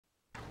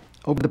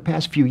Over the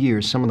past few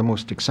years, some of the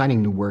most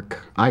exciting new work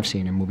I've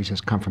seen in movies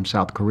has come from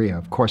South Korea.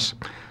 Of course,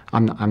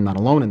 I'm not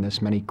alone in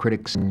this. Many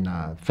critics and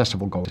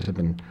festival goers have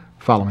been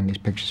following these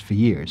pictures for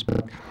years,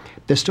 but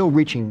they're still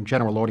reaching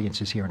general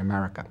audiences here in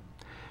America.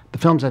 The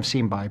films I've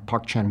seen by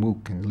Park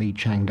Chan-wook and Lee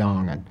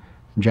Chang-dong and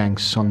Jang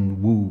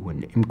Sun-woo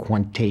and Im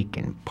Kwon-taek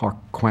and Park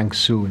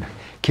Kwang-soo and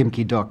Kim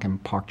Ki-duk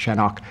and Park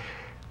Chan-ok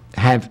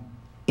have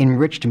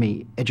enriched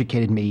me,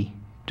 educated me,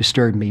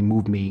 disturbed me,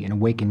 moved me, and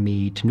awakened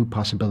me to new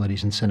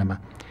possibilities in cinema.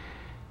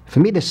 For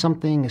me, there's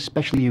something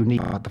especially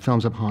unique about the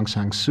films of Hong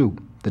Sang-soo,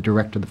 the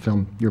director of the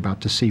film you're about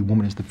to see,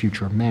 Woman is the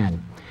Future of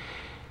Man.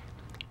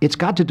 It's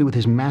got to do with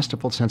his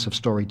masterful sense of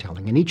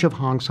storytelling. In each of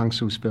Hong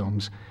Sang-soo's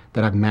films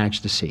that I've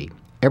managed to see,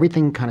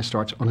 everything kind of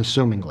starts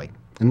unassumingly.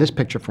 In this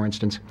picture, for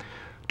instance,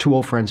 two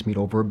old friends meet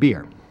over a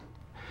beer.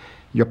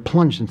 You're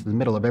plunged into the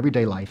middle of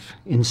everyday life,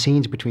 in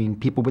scenes between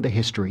people with a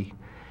history,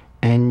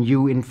 and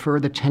you infer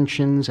the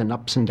tensions and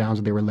ups and downs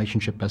of their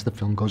relationship as the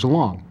film goes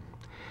along.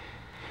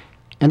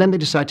 And then they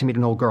decide to meet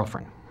an old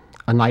girlfriend.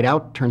 A night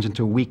out turns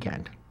into a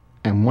weekend,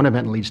 and one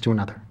event leads to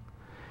another.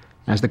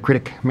 As the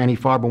critic Manny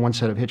Farber once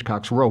said of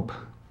Hitchcock's Rope,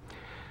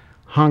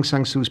 Hong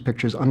Sang-soo's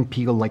pictures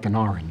unpeel like an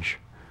orange.